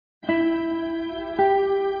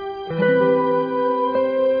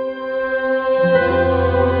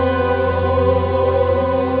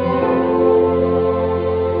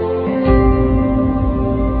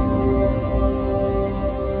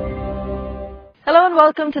Hello and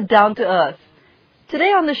welcome to Down to Earth.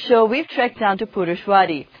 Today on the show, we've trekked down to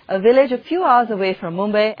Purushwadi, a village a few hours away from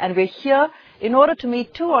Mumbai, and we're here in order to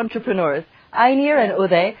meet two entrepreneurs, Ainir and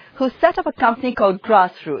Uday, who set up a company called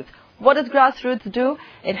Grassroots. What does Grassroots do?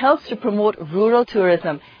 It helps to promote rural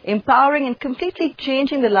tourism, empowering and completely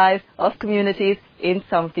changing the lives of communities in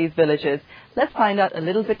some of these villages. Let's find out a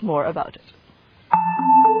little bit more about it.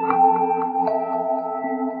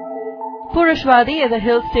 Purushwadi is a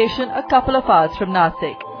hill station a couple of hours from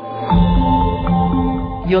Nasik.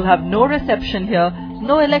 You'll have no reception here,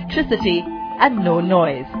 no electricity and no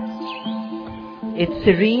noise. It's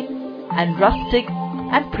serene and rustic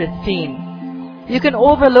and pristine. You can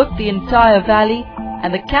overlook the entire valley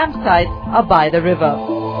and the campsites are by the river.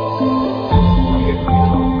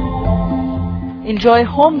 Enjoy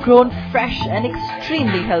homegrown, fresh and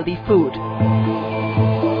extremely healthy food.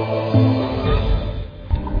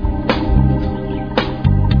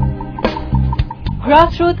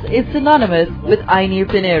 Grassroots is synonymous with Ainir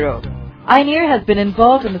Pinero. Ainir has been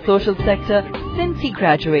involved in the social sector since he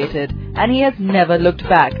graduated and he has never looked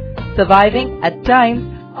back, surviving at times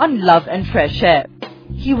on love and fresh air.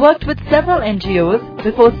 He worked with several NGOs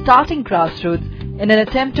before starting Grassroots in an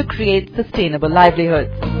attempt to create sustainable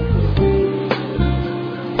livelihoods.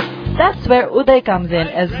 That's where Uday comes in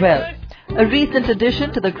as well. A recent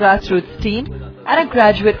addition to the Grassroots team and a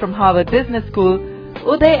graduate from Harvard Business School,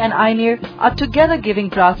 Uday and Ainir are together giving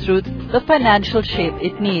Grassroots the financial shape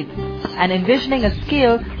it needs and envisioning a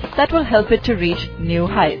scale that will help it to reach new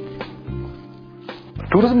heights.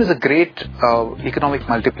 Tourism is a great economic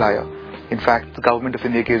multiplier. In fact, the government of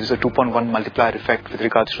India gives a 2.1 multiplier effect with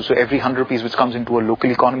regards to, so every 100 rupees which comes into a local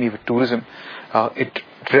economy with tourism, it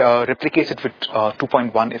replicates it with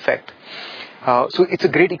 2.1 effect. So it's a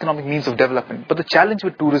great economic means of development. But the challenge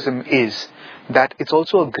with tourism is that it's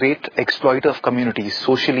also a great exploiter of communities,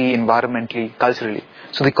 socially, environmentally, culturally.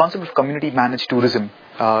 So the concept of community managed tourism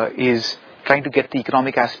is trying to get the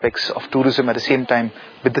economic aspects of tourism at the same time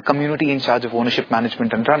with the community in charge of ownership,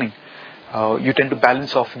 management and running. You tend to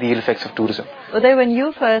balance off the ill effects of tourism. Uday, when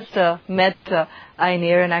you first met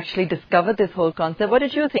Ainir and actually discovered this whole concept, what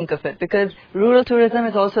did you think of it? Because rural tourism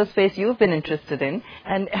is also a space you've been interested in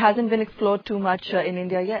and hasn't been explored too much in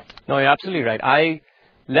India yet. No, you're absolutely right. I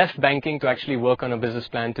left banking to actually work on a business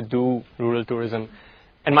plan to do rural tourism.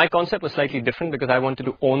 And my concept was slightly different because I wanted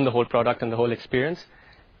to own the whole product and the whole experience.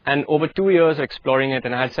 And over 2 years of exploring it,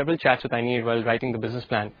 and I had several chats with Ainir while writing the business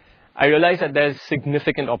plan, I realized that there's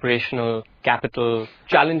significant operational capital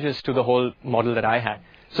challenges to the whole model that I had.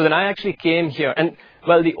 So then I actually came here, and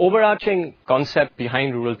well, the overarching concept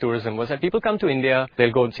behind rural tourism was that people come to India,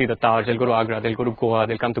 they'll go and see the Taj, they'll go to Agra, they'll go to Goa,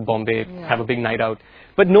 they'll come to Bombay, have a big night out.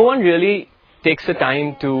 But no one really takes the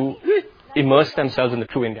time to immerse themselves in the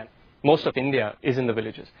true India. Most of India is in the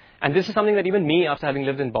villages. And this is something that even me, after having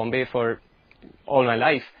lived in Bombay for all my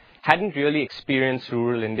life, hadn't really experienced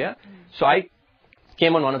rural India. So I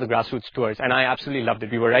came on one of the Grassroots tours and I absolutely loved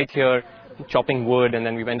it. We were right here chopping wood and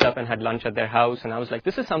then we went up and had lunch at their house and I was like,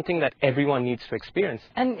 this is something that everyone needs to experience.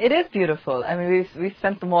 And it is beautiful. I mean, we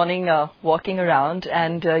spent the morning walking around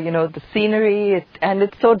and, you know, the scenery, and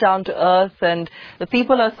it's so down to earth and the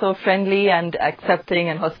people are so friendly and accepting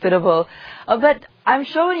and hospitable. But I'm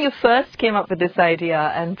sure when you first came up with this idea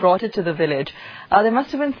and brought it to the village, there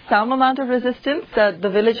must have been some amount of resistance. The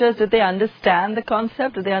villagers, did they understand the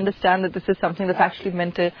concept? Did they understand that this is something that's actually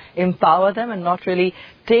meant to empower them and not really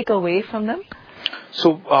take away from them?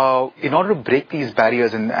 So in order to break these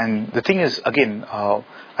barriers, and the thing is, again,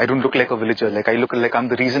 I don't look like a villager. Like I look like I'm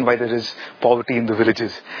the reason why there is poverty in the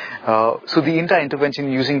villages. So the entire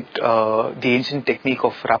intervention using the ancient technique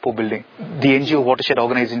of rapport building. The NGO Watershed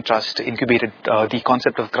Organizing Trust incubated the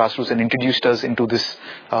concept of Grassroots and introduced us into this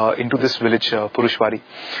village, Purushwadi.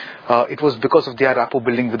 It was because of their rapport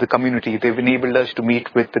building with the community. They've enabled us to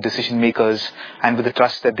meet with the decision makers and with the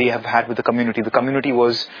trust that they have had with the community. The community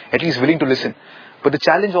was at least willing to listen. But the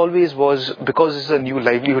challenge always was, because it's a new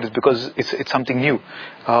livelihood, is because it's something new.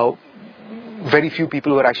 Very few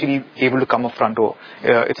people were actually able to come up front door.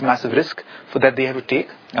 It's a massive risk for that they have to take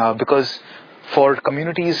because for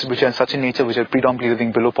communities which are such in nature, which are predominantly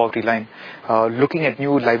living below poverty line, looking at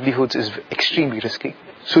new livelihoods is extremely risky.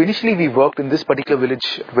 So initially we worked in this particular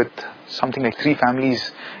village with something like 3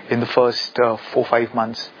 families in the first 4-5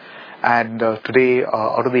 months. And today,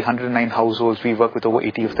 out of the 109 households, we work with over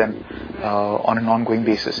 80 of them on an ongoing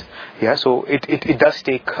basis. Yeah, so it does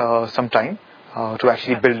take some time to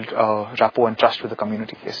actually build rapport and trust with the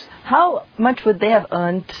community. Yes. How much would they have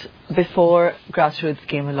earned before Grassroots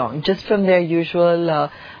came along, just from their usual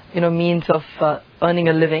means of earning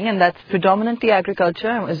a living? And that's predominantly agriculture,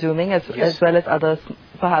 I'm assuming, as well as other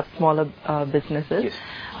perhaps smaller businesses. Yes.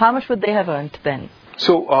 How much would they have earned then?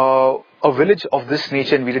 So a village of this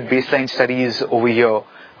nature, and we did baseline studies over here,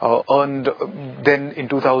 earned then in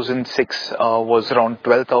 2006 was around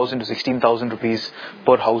 12,000 to 16,000 rupees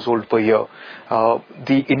per household per year.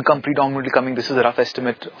 The income predominantly coming, this is a rough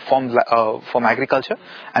estimate, from agriculture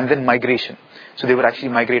and then migration. So they would actually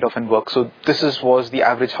migrate off and work. So this was the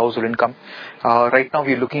average household income. Right now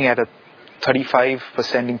we're looking at a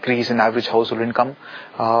 35% increase in average household income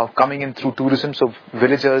coming in through tourism. So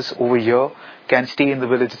villagers over here can stay in the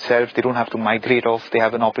village itself. They don't have to migrate off. They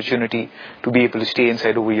have an opportunity to be able to stay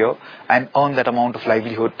inside over here and earn that amount of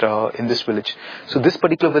livelihood in this village. So this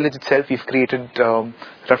particular village itself, we've created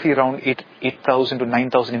roughly around 8,000 to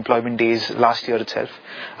 9,000 employment days last year itself.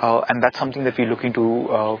 And that's something that we're looking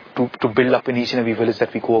to build up in each and every village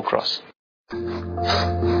that we go across.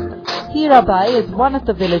 Hirabai is one of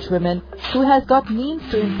the village women who has got means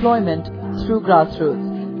to employment through grassroots.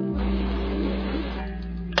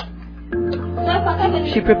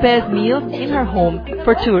 She prepares meals in her home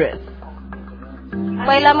for tourists.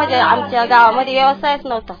 पहिला म्हणजे आमच्या गावामध्ये व्यवसायच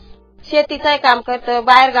नव्हता. शेतीचं काम करतो,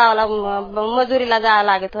 बाहेर गावाला मजुरीला जायला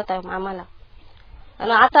लागत होता आम्हाला.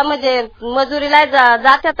 आणि आता म्हणजे मजुरीला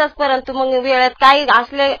जातातच, परंतु मग वेळेत काही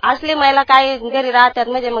असले महिला काही घरी राहतात,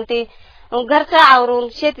 म्हणजे मग ते घरचं आवरून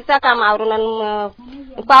शेतीचं काम आवरून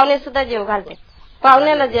आणि पाहुणे सुद्धा जेव घालते.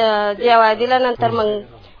 पाहुण्याला जेवाय दिल्यानंतर मग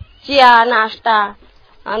चिया नाश्ता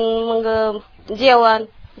आणि मग जेवण,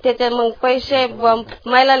 त्याचे मग पैसे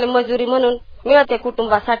महिलाला मजुरी म्हणून मिळते,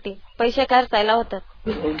 कुटुंबासाठी पैसे खर्चायला होतात.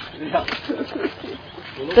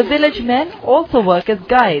 The village men also work as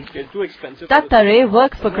guides. Dattare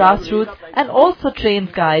works for grassroots and also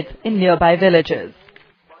trains guides in nearby villages.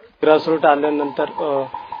 Grassroots आल्यानंतर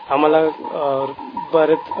आम्हाला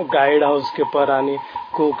बरेच गाईड हाऊसकीपर आणि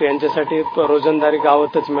कुक यांच्यासाठी रोजंदारी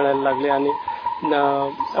गावातच मिळायला लागली. आणि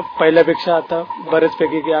पहिल्यापेक्षा आता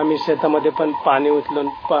बरेचपैकी की आम्ही शेतामध्ये पण पाणी उचलून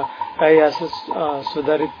काही असं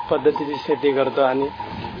सुधारित पद्धतीची शेती करतो. आणि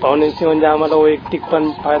पाहुण्यांची म्हणजे आम्हाला वैयक्तिक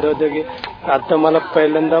पण फायदा होतो की आता मला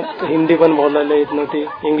पहिल्यांदा हिंदी पण बोलायला येत नव्हती,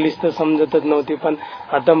 इंग्लिश तर समजतच नव्हती, पण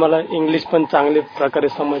आता मला इंग्लिश पण चांगल्या प्रकारे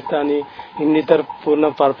समजतं आणि हिंदी तर पूर्ण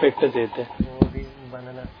परफेक्टच येते.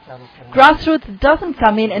 Grassroots doesn't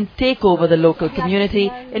come in and take over the local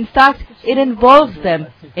community. In fact, it involves them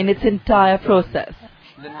in its entire process.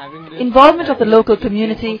 Involvement of the local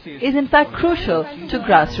community is in fact crucial to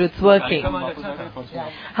grassroots working.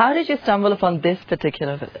 How did you stumble upon this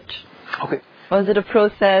particular village? Okay. Was it a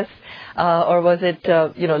process or was it,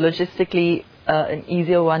 logistically an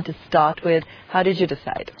easier one to start with? How did you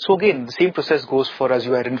decide? So again, the same process goes for as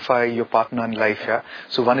you identify your partner in life. Yeah.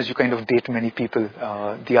 So one is you kind of date many people.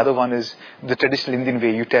 The other one is the traditional Indian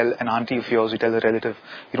way. You tell an auntie of yours, you tell a relative,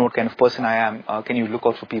 you know what kind of person I am. Can you look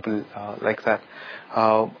out for people like that?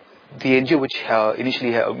 The NGO which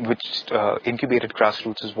initially incubated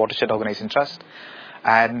Grassroots is Watershed Organizing Trust,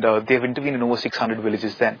 and they have intervened in over 600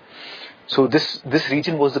 villages then. So this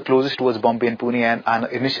region was the closest towards Bombay and Pune, and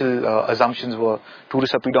initial assumptions were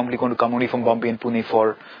tourists are predominantly going to come only from Bombay and Pune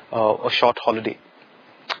for a short holiday.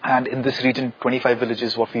 And in this region, 25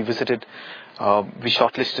 villages what we visited, we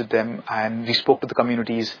shortlisted them and we spoke to the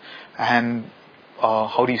communities, and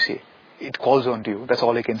how do you say, it calls on to you. That's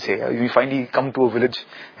all I can say. You finally come to a village,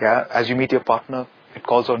 as you meet your partner, it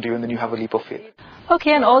calls on to you, and then you have a leap of faith.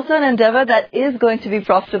 Okay, and also an endeavor that is going to be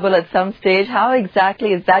profitable at some stage. How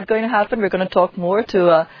exactly is that going to happen? We're going to talk more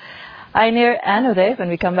to Ainir and Uday when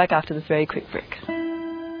we come back after this very quick break.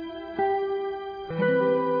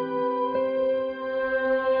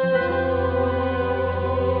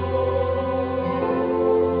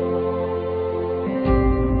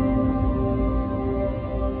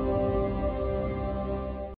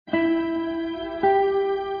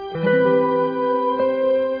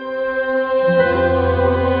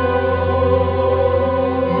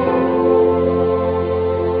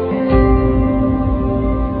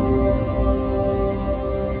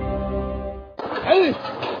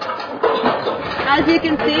 As you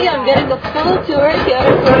can see, I'm getting the full tour here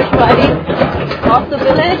in Earth-Grassroutes of the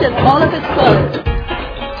village and all of its clothes.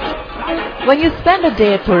 When you spend a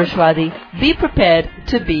day at Earth-Grassroutes, be prepared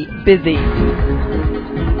to be busy.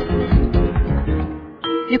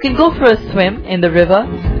 You can go for a swim in the river,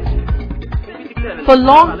 for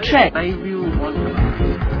long treks.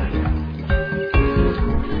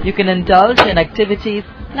 You can indulge in activities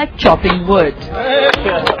like chopping wood,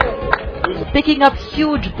 picking up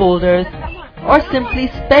huge boulders, or simply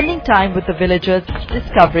spending time with the villagers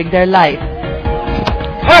discovering their life.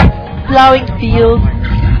 Plowing fields,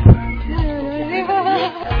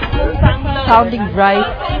 pounding rice,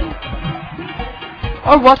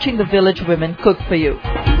 or watching the village women cook for you.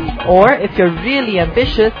 Or if you're really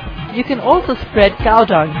ambitious, you can also spread cow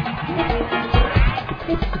dung.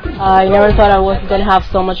 I never thought I was going to have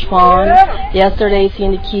so much fun. Yesterday,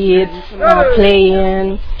 seeing the kids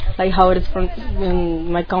playing, like how it is from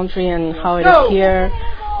in my country and how it is here.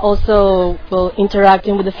 Also, well,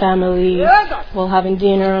 interacting with the family while having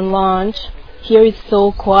dinner and lunch. Here it's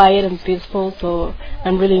so quiet and peaceful, so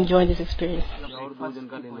I'm really enjoying this experience.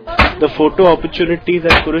 The photo opportunities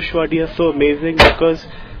at Kurushwadi are so amazing because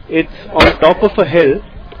it's on top of a hill,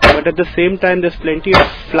 but at the same time there's plenty of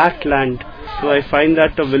flat land. So I find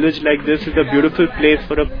that a village like this is a beautiful place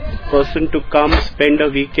for a person to come spend a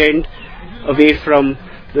weekend away from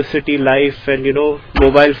the city life and, you know,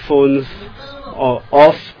 mobile phones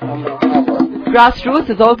off. Grassroots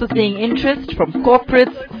is also seeing interest from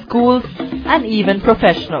corporates, schools, and even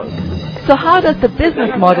professionals. So how does the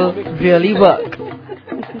business model really work?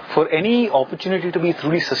 For any opportunity to be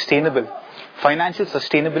truly sustainable, financial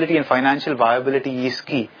sustainability and financial viability is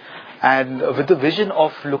key. And with the vision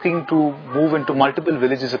of looking to move into multiple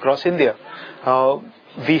villages across India,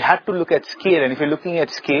 we had to look at scale. And if you're looking at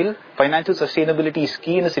scale, financial sustainability is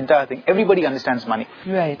key in this entire thing. Everybody understands money.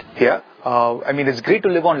 Right. Yeah. I mean, it's great to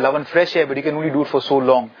live on love and fresh air, but you can only do it for so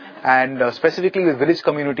long. And specifically with village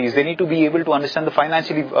communities, they need to be able to understand the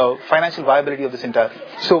financial viability of this entire thing.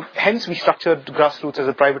 So hence we structured Grassroots as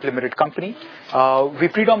a private limited company. We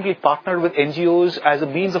predominantly partnered with NGOs as a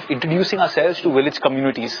means of introducing ourselves to village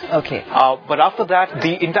communities. Okay. But after that,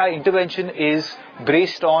 the entire intervention is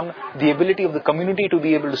based on the ability of the community to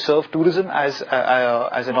be able to serve tourism as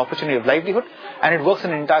an opportunity of livelihood, and it works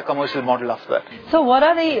in an entire commercial model after that. So what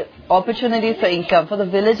are the opportunities for income? For the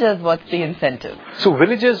villagers, what's the incentive? So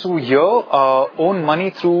villagers who here own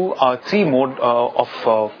money through three modes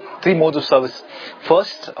of service.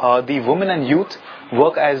 First, the women and youth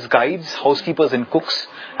work as guides, housekeepers and cooks,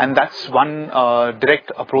 and that's one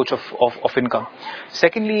direct approach of income.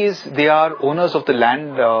 Secondly is they are owners of the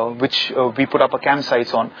land which we put up a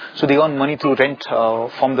campsites on, so they earn money through rent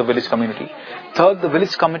from the village community. Third, the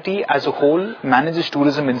village committee as a whole manages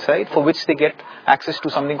tourism inside, for which they get access to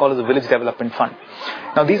something called the Village Development Fund.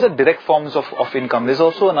 Now these are direct forms of income. There's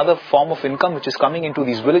also another form of income which is coming into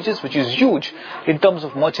these villages, which is huge in terms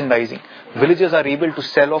of merchandising. Villagers are able to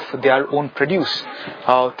sell off their own produce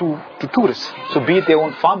to tourists. So be it their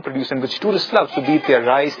own farm produce, and which tourists love. So be it their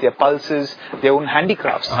rice, their pulses, their own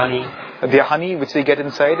handicrafts, their honey which they get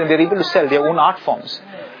inside, and they're able to sell their own art forms.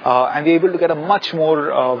 And they're able to get a much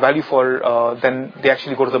more value for than they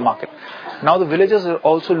actually go to the market. Now the villagers are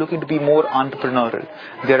also looking to be more entrepreneurial.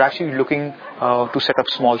 They're actually looking to set up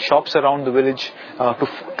small shops around the village,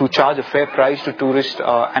 to charge a fair price to tourists,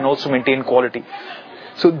 and also maintain quality.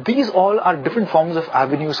 So these all are different forms of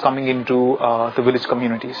avenues coming into the village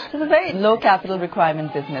communities. So it's a very low capital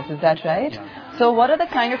requirement business, is that right? Yeah. So what are the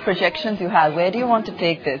kind of projections you have? Where do you want to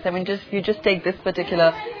take this? I mean, you just take this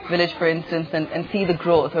particular village, for instance, and see the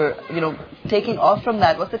growth, or, you know, taking off from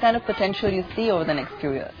that, what's the kind of potential you see over the next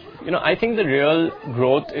few years? You know, I think the real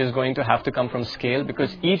growth is going to have to come from scale,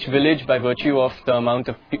 because each village, by virtue of the amount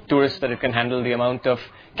of tourists that it can handle, the amount of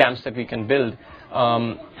camps that we can build,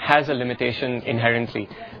 has a limitation inherently.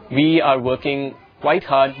 We are working quite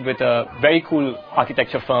hard with a very cool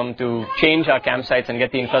architecture firm to change our campsites and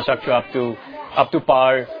get the infrastructure up to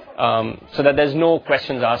par, so that there's no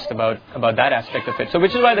questions asked about that aspect of it. So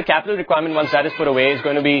which is why the capital requirement, once that is put away, it's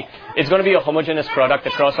going to be a homogeneous product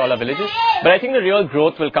across all our villages. But I think the real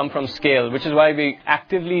growth will come from scale, which is why we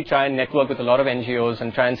actively try and network with a lot of NGOs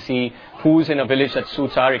and try and see who's in a village that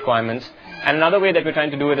suits our requirements. And another way that we're trying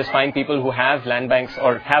to do it is find people who have land banks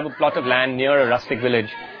or have a plot of land near a rustic village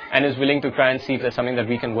and is willing to try and see if there's something that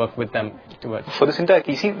we can work with them towards. For this entire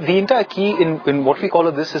key, see, the entire key in what we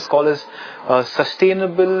call this is called as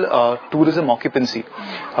sustainable tourism occupancy.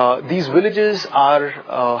 These villages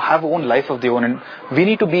have own life of their own, and we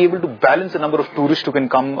need to be able to balance the number of tourists who can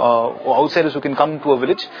come, or outsiders who can come to a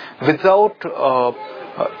village without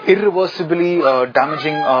irreversibly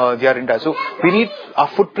damaging their entire. So our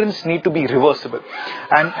footprints need to be reversible,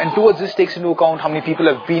 and towards this takes into account how many people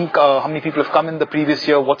have come in the previous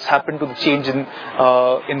year, what's happened to the change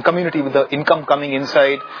in community with the income coming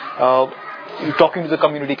inside, talking to the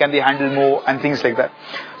community, can they handle more, and things like that.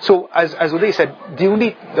 So as Uday said, the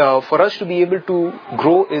only for us to be able to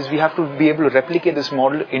grow is we have to be able to replicate this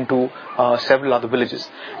model into several other villages.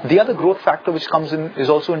 The other growth factor which comes in is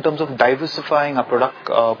also in terms of diversifying our product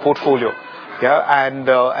portfolio. Yeah,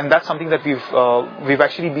 and that's something that we've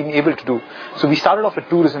actually been able to do. So we started off with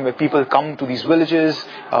tourism, where people come to these villages,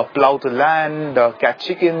 plow the land, catch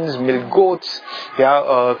chickens, milk goats,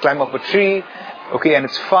 climb up a tree, okay, and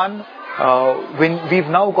it's fun. when we've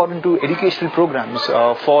now got into educational programs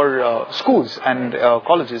for schools and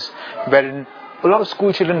colleges, wherein a lot of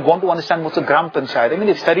school children want to understand what's a Gram Panchayat. I mean,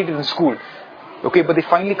 they've studied it in school, okay, but they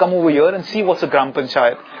finally come over here and see what's a Gram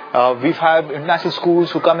Panchayat. We've had international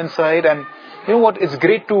schools who come inside, and you know what, it's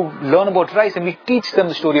great to learn about rice, and we teach them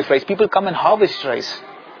the story of rice. People come and harvest rice.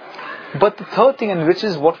 But the third thing, and which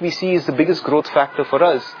is what we see is the biggest growth factor for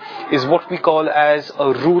us, is what we call as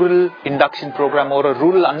a rural induction program or a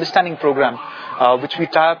rural understanding program, which we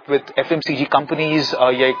tap with FMCG companies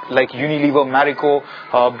like Unilever,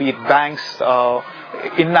 Marico, be it banks,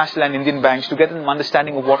 international and Indian banks, to get an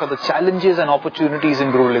understanding of what are the challenges and opportunities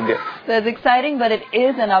in rural India. So it's exciting, but it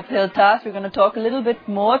is an uphill task. We're going to talk a little bit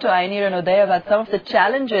more to Ainir and Uday about some of the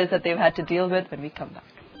challenges that they've had to deal with when we come back.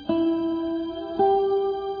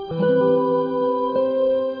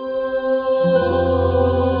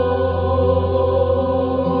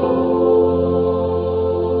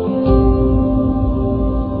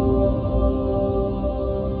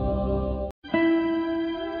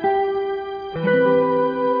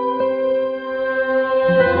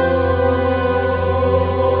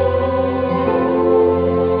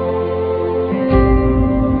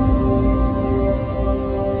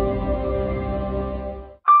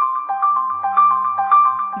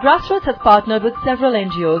 Grassroots has partnered with several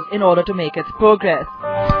NGOs in order to make its progress.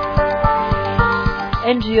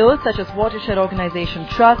 NGOs such as Watershed Organization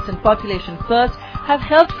Trust and Population First have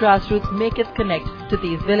helped Grassroots make its connect to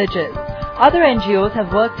these villages. Other NGOs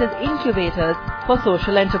have worked as incubators for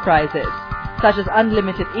social enterprises, such as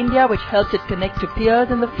Unlimited India, which helped it connect to peers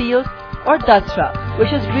in the field, or Dasra, which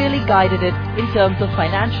has really guided it in terms of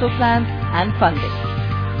financial plans and funding.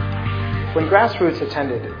 When Grassroots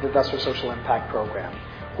attended the Dasra Social Impact Program,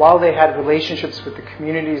 while they had relationships with the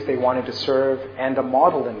communities they wanted to serve and a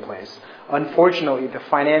model in place, unfortunately the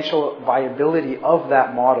financial viability of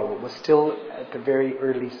that model was still at the very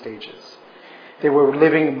early stages. They were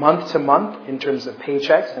living month to month in terms of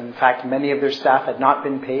paychecks, and in fact many of their staff had not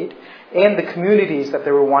been paid, and the communities that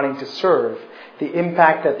they were wanting to serve, the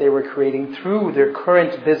impact that they were creating through their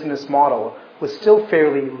current business model was still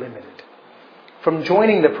fairly limited. From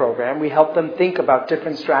joining the program, we helped them think about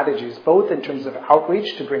different strategies, both in terms of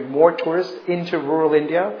outreach to bring more tourists into rural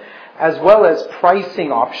India, as well as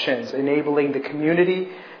pricing options, enabling the community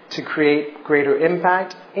to create greater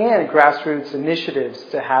impact, and grassroots initiatives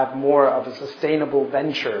to have more of a sustainable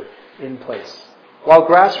venture in place. While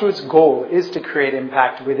Grassroots' goal is to create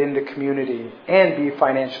impact within the community and be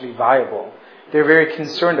financially viable, they're very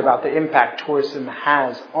concerned about the impact tourism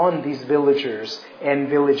has on these villagers and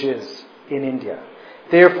villages in India.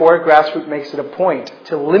 Therefore, Grassroots makes it a point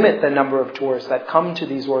to limit the number of tourists that come to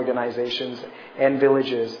these organizations and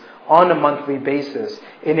villages on a monthly basis,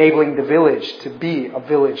 enabling the village to be a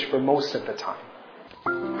village for most of the time.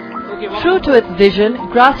 True to its vision,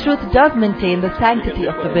 Grassroots does maintain the sanctity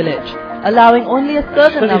of the village, allowing only a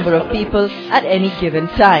certain number of people at any given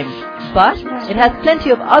time. But it has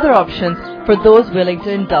plenty of other options for those willing to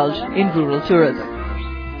indulge in rural tourism.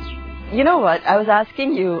 You know what, I was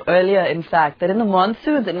asking you earlier, in fact, that in the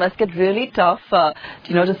monsoons it must get really tough,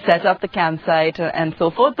 to set up the campsite and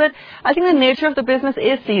so forth. But I think the nature of the business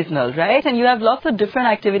is seasonal, right? And you have lots of different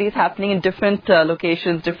activities happening in different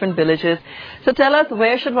locations, different villages. So tell us,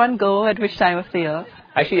 where should one go at which time of the year?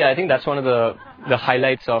 Actually, I think that's one of the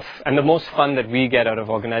highlights of, and the most fun that we get out of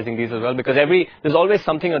organizing these as well, because there's always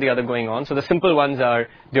something or the other going on. So the simple ones are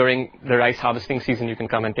during the rice harvesting season, you can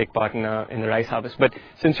come and take part in the rice harvest. But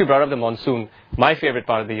since you brought up the monsoon, my favorite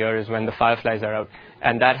part of the year is when the fireflies are out.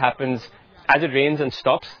 And that happens as it rains and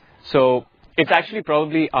stops. So it's actually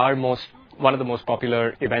probably one of the most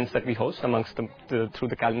popular events that we host amongst through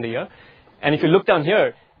the calendar year. And if you look down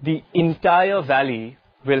here, the entire valley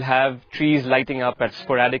will have trees lighting up at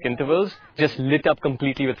sporadic intervals, just lit up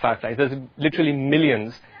completely with fireflies. There's literally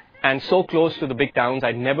millions, and so close to the big towns.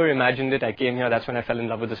 I'd never imagined it. I came here, that's when I fell in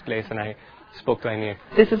love with this place, and I spoke to Ainir.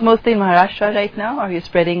 This is mostly in Maharashtra right now, or are you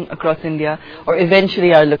spreading across India, or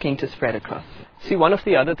eventually are looking to spread across? See, one of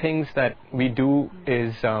the other things that we do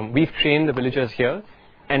is we've trained the villagers here,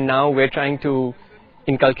 and now we're trying to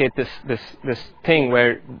inculcate this thing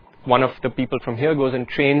where one of the people from here goes and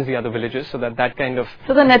trains the other villages, so that kind of...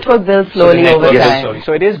 So the network builds slowly over time.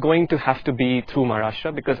 So it is going to have to be through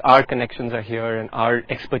Maharashtra, because our connections are here and our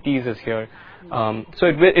expertise is here. So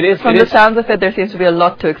it is. From the sounds of it, there seems to be a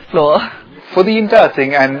lot to explore. For the entire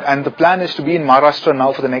thing, and the plan is to be in Maharashtra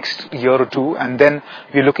now for the next year or two, and then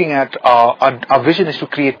we're looking at our vision is to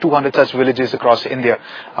create 200 such villages across India,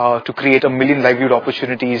 to create 1 million livelihood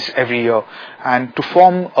opportunities every year, and to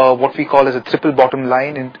form what we call as a triple bottom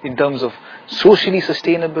line in terms of socially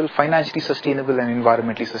sustainable, financially sustainable, and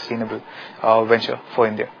environmentally sustainable venture for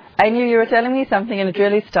India. I knew you were telling me something and it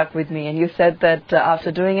really stuck with me, and you said that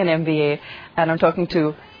after doing an MBA, and I'm talking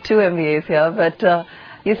to 2 MBAs here, but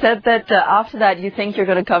you said that after that you think you're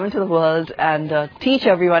going to come into the world and teach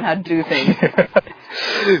everyone how to do things.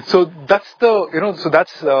 So that's so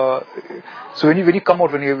when you come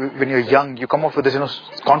out when you're young, you come out with this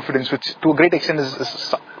confidence, which to a great extent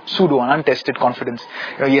is pseudo and untested confidence.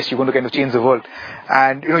 Yes, you're going to kind of change the world,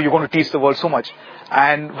 and you're going to teach the world so much.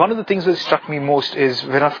 And one of the things that struck me most is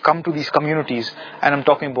when I've come to these communities, and I'm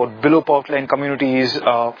talking about below poverty line communities,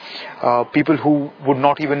 people who would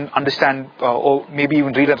not even understand or maybe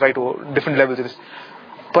even read and write or different levels,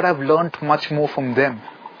 but I've learned much more from them.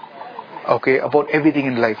 Okay, about everything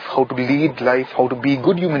in life, how to lead life, how to be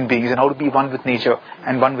good human beings, and how to be one with nature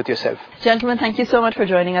and one with yourself. Gentlemen, thank you so much for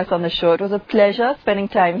joining us on the show. It was a pleasure spending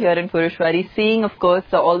time here in Puruswari, seeing, of course,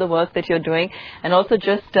 all the work that you're doing, and also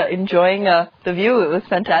just enjoying the view. It was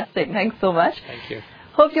fantastic. Thanks so much. Thank you.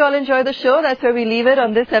 Hope you all enjoy the show. That's where we leave it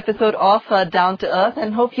on this episode of Down to Earth,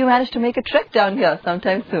 and hope you manage to make a trek down here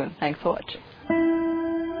sometime soon. Thanks for watching.